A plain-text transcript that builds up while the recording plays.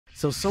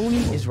So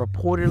Sony is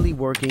reportedly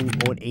working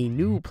on a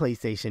new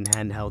PlayStation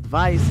handheld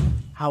device.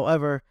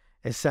 However,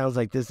 it sounds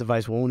like this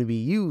device will only be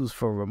used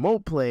for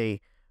remote play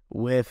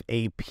with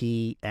a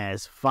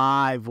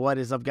PS5. What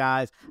is up,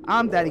 guys?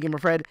 I'm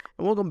DaddyGamerFred,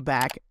 and welcome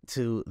back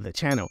to the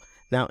channel.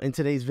 Now, in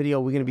today's video,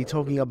 we're going to be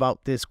talking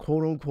about this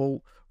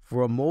quote-unquote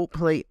remote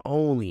play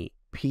only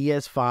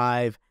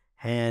PS5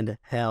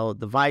 handheld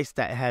device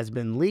that has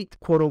been leaked,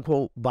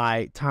 quote-unquote,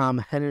 by Tom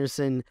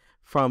Henderson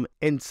from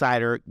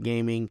Insider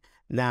Gaming.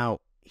 Now,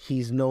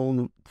 he's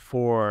known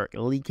for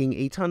leaking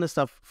a ton of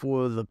stuff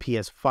for the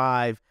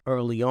PS5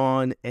 early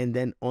on, and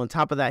then on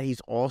top of that,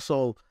 he's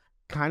also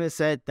kind of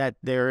said that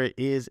there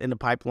is in the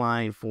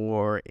pipeline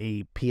for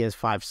a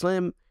PS5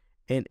 Slim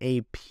and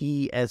a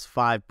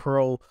PS5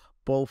 Pro.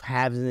 Both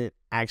haven't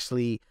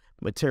actually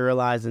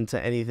materialized into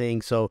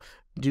anything, so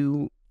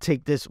do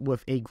take this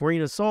with a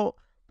grain of salt.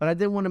 But I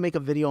did want to make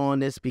a video on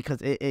this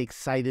because it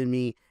excited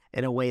me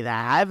in a way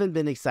that I haven't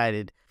been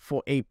excited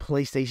for a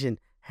PlayStation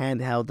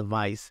handheld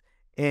device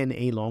in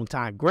a long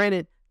time.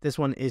 Granted, this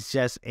one is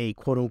just a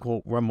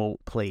quote-unquote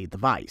remote play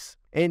device.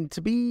 And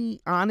to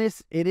be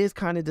honest, it is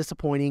kind of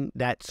disappointing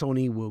that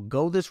Sony will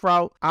go this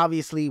route.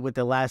 Obviously, with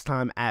the last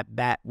time at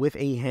bat with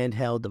a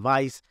handheld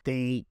device,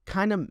 they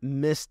kind of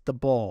missed the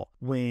ball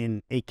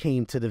when it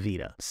came to the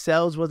Vita.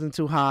 Sales wasn't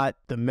too hot.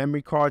 The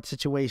memory card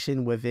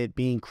situation with it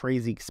being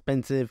crazy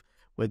expensive,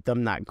 with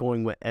them not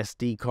going with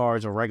SD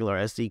cards or regular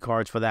SD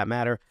cards for that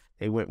matter.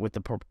 They went with the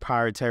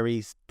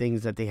proprietary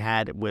things that they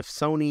had with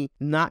Sony,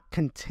 not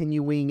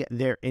continuing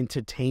their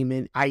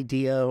entertainment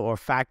idea or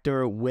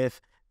factor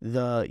with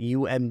the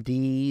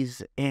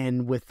UMDs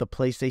and with the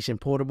PlayStation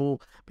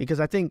Portable, because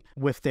I think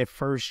with their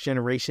first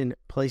generation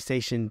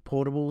PlayStation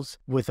Portables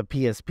with a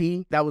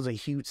PSP, that was a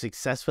huge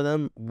success for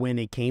them when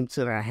it came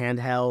to the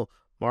handheld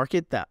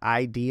market. The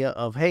idea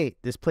of, hey,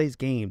 this plays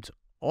games.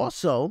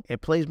 Also, it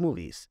plays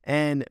movies.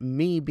 And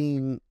me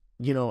being,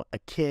 a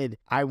kid,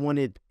 I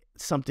wanted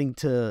something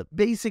to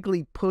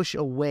basically push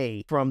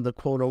away from the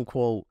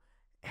quote-unquote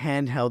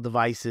handheld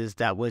devices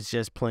that was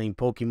just playing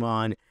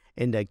Pokemon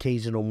and the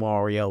occasional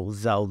Mario,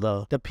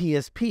 Zelda. The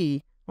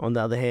PSP, on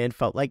the other hand,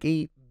 felt like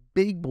a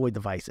big boy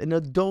device, an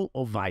adult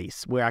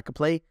device where I could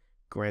play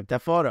Grand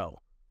Theft Auto,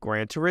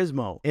 Gran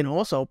Turismo, and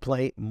also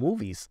play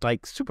movies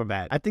like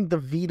Superbad. I think the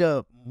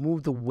Vita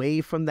moved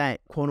away from that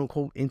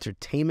quote-unquote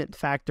entertainment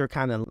factor,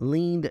 kind of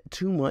leaned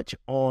too much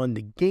on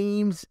the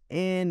games,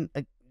 and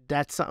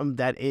that's something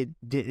that it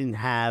didn't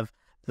have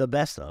the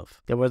best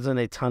of. There wasn't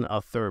a ton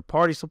of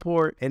third-party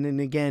support, and then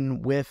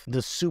again with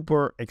the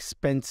super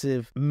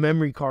expensive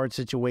memory card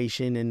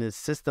situation and the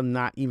system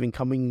not even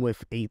coming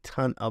with a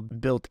ton of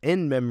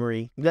built-in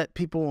memory, that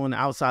people on the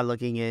outside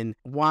looking in,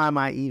 why am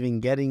I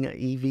even getting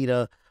an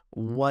Vita?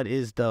 What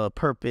is the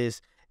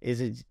purpose? Is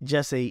it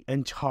just a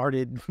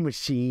Uncharted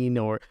machine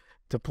or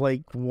to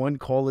play one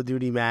Call of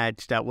Duty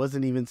match that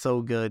wasn't even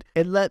so good?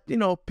 It let,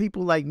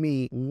 people like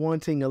me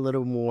wanting a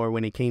little more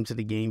when it came to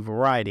the game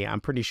variety.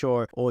 I'm pretty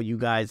sure all you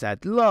guys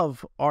that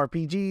love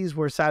RPGs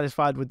were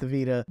satisfied with the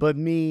Vita, but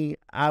me,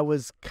 I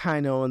was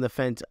kind of on the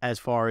fence as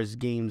far as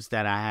games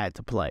that I had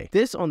to play.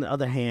 This, on the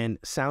other hand,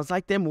 sounds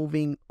like they're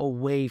moving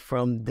away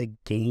from the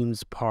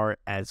games part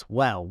as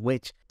well,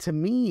 which to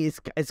me is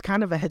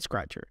kind of a head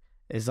scratcher.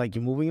 It's like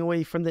you're moving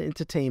away from the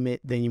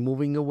entertainment, then you're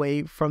moving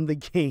away from the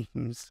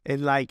games,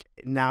 and like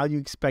now you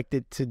expect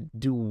it to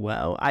do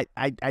well. I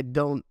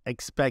don't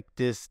expect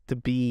this to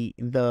be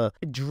the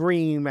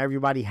dream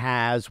everybody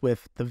has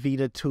with the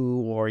Vita 2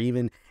 or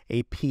even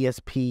a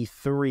PSP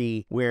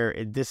 3 where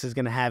this is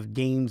going to have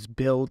games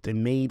built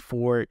and made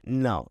for it.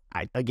 No,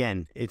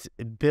 again, it's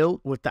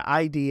built with the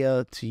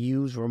idea to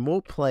use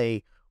remote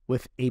play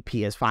with a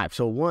PS5.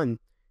 So one,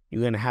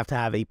 you're going to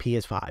have a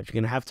PS5.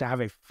 You're going to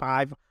have a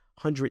 $500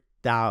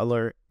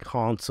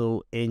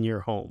 console in your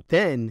home.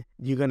 Then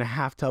you're gonna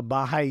have to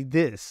buy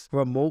this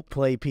remote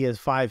play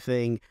PS5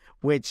 thing,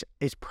 which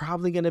is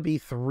probably gonna be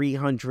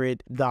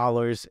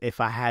 $300 if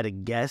I had to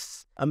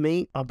guess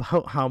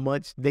about how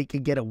much they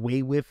could get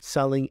away with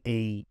selling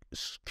a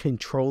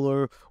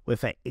controller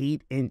with an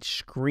 8-inch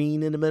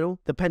screen in the middle,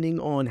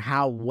 depending on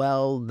how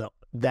well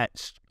that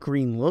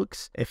screen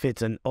looks. If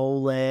it's an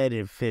OLED,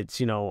 if it's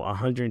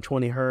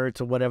 120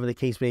 hertz or whatever the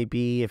case may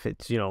be, if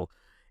it's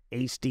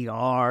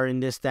HDR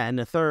and this, that, and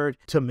the third,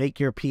 to make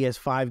your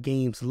PS5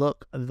 games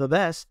look the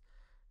best,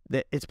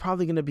 that it's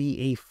probably going to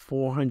be a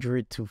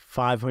 $400 to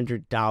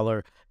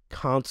 $500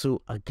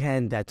 console.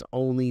 Again, that's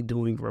only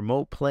doing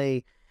remote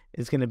play.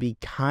 It's going to be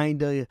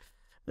kind of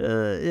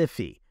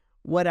iffy.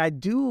 What I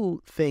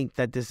do think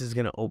that this is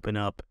going to open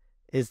up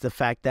is the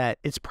fact that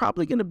it's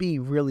probably going to be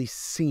really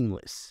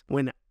seamless.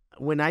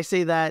 When I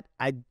say that,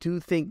 I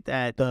do think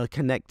that the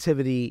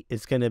connectivity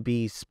is going to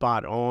be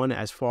spot on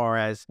as far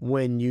as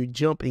when you're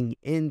jumping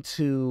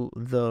into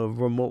the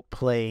remote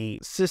play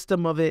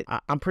system of it.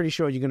 I'm pretty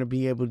sure you're going to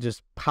be able to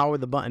just power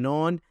the button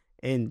on,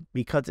 and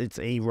because it's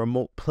a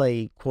remote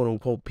play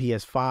quote-unquote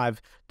PS5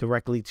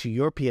 directly to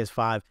your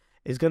PS5,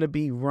 is going to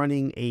be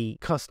running a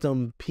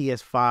custom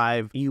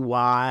PS5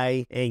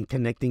 UI and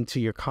connecting to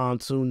your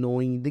console,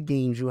 knowing the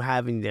games you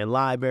have in their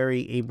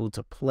library, able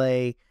to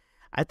play.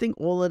 I think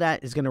all of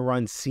that is going to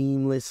run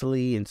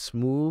seamlessly and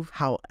smooth.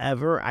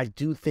 However, I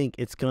do think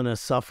it's going to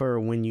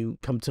suffer when you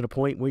come to the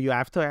point where you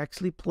have to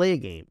actually play a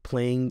game.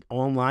 Playing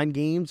online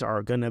games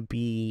are going to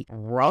be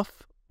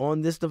rough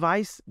on this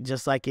device,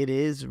 just like it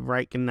is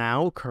right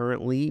now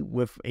currently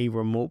with a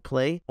remote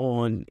play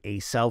on a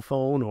cell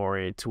phone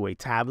or to a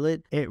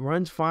tablet. It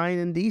runs fine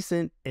and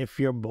decent if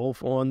you're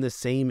both on the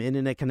same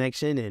internet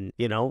connection and,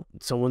 you know,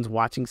 someone's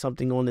watching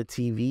something on the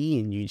TV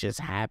and you just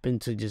happen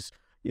to just,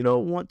 you know,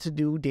 want to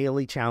do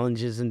daily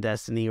challenges in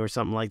Destiny or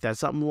something like that.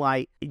 Something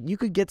like you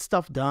could get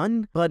stuff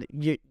done, but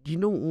you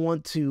don't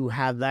want to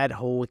have that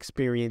whole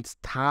experience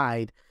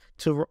tied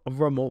to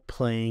remote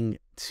playing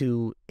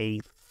to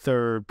a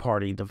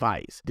third-party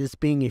device. This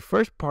being a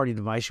first-party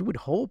device, you would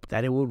hope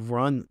that it would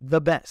run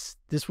the best.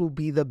 This will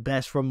be the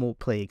best remote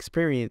play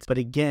experience. But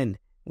again,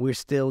 we're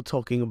still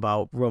talking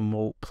about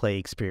remote play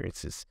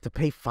experiences. To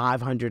pay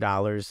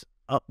 $500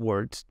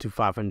 upwards to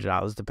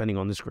 $500 depending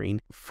on the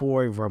screen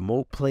for a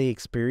remote play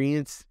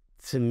experience,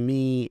 to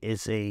me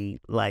is a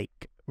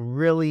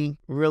really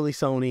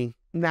Sony.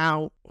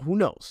 Now, who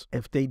knows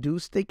if they do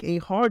stick a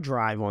hard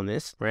drive on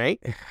this, right?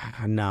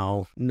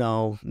 No.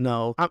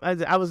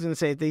 I was gonna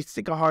say if they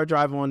stick a hard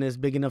drive on this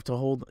big enough to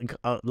hold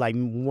like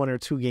 1 or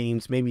 2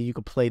 games, maybe you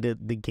could play the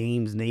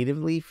games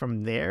natively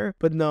from there.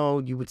 But no,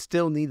 you would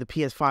still need the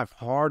PS5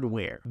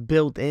 hardware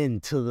built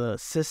into the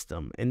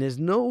system, and there's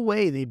no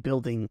way they're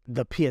building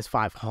the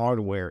PS5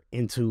 hardware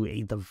into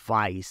a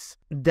device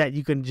that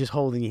you can just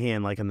hold in your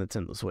hand like a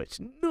Nintendo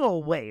Switch. No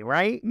way,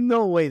 right?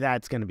 No way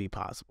that's gonna be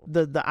possible.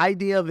 The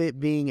idea of it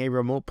being a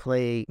remote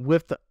play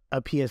with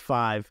a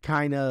PS5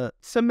 kind of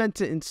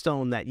cemented in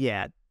stone that,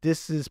 yeah,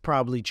 this is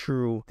probably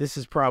true. This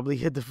is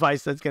probably a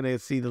device that's going to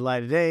see the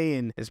light of day,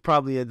 and it's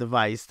probably a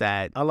device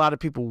that a lot of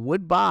people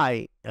would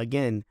buy.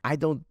 Again, I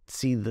don't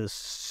see the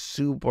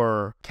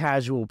super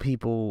casual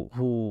people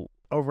who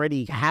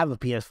already have a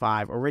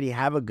PS5, already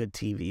have a good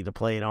TV to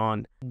play it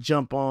on,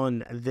 jump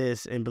on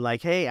this and be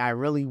like, hey, I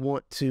really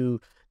want to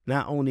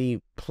not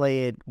only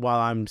play it while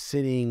I'm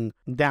sitting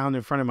down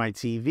in front of my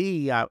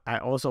TV, I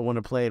also want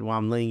to play it while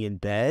I'm laying in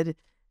bed,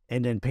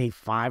 and then pay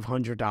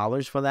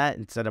 $500 for that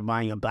instead of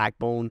buying a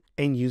backbone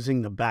and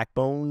using the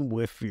backbone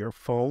with your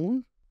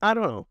phone. I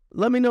don't know.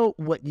 Let me know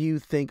what you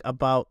think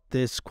about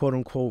this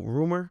quote-unquote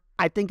rumor.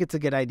 I think it's a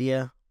good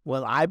idea.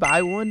 Will I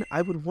buy one?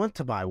 I would want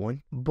to buy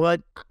one,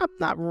 but I'm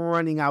not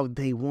running out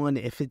day one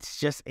if it's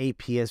just a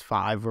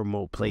PS5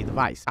 remote play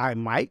device. I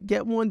might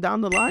get one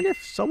down the line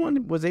if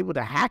someone was able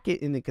to hack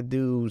it and it could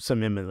do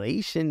some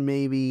emulation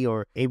maybe,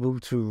 or able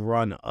to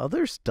run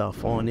other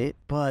stuff on it.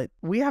 But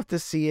we have to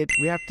see it.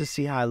 We have to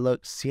see how it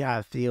looks, see how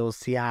it feels,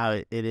 see how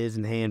it is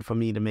in hand for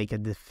me to make a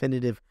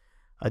definitive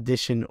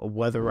edition or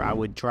whether I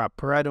would drop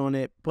bread on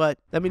it. But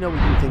let me know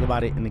what you think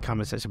about it in the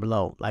comment section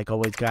below. Like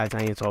always, guys,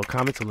 I answer all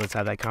comments, so let's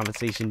have that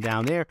conversation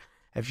down there.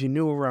 If you're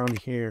new around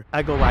here,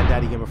 I go by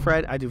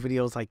DaddyGamerFred. I do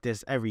videos like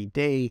this every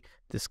day,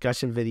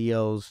 discussion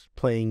videos,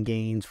 playing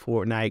games,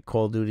 Fortnite,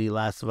 Call of Duty,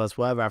 Last of Us,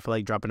 whatever I feel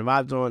like dropping the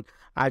vibes on,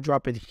 I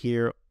drop it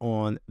here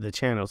on the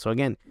channel. So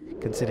again,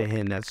 consider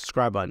hitting that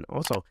subscribe button.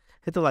 Also,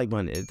 hit the like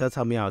button. It does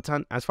help me out a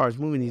ton as far as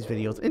moving these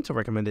videos into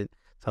recommended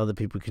so other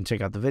people can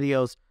check out the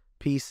videos.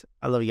 Peace.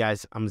 I love you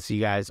guys. I'm going to see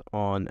you guys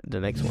on the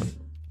next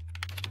one.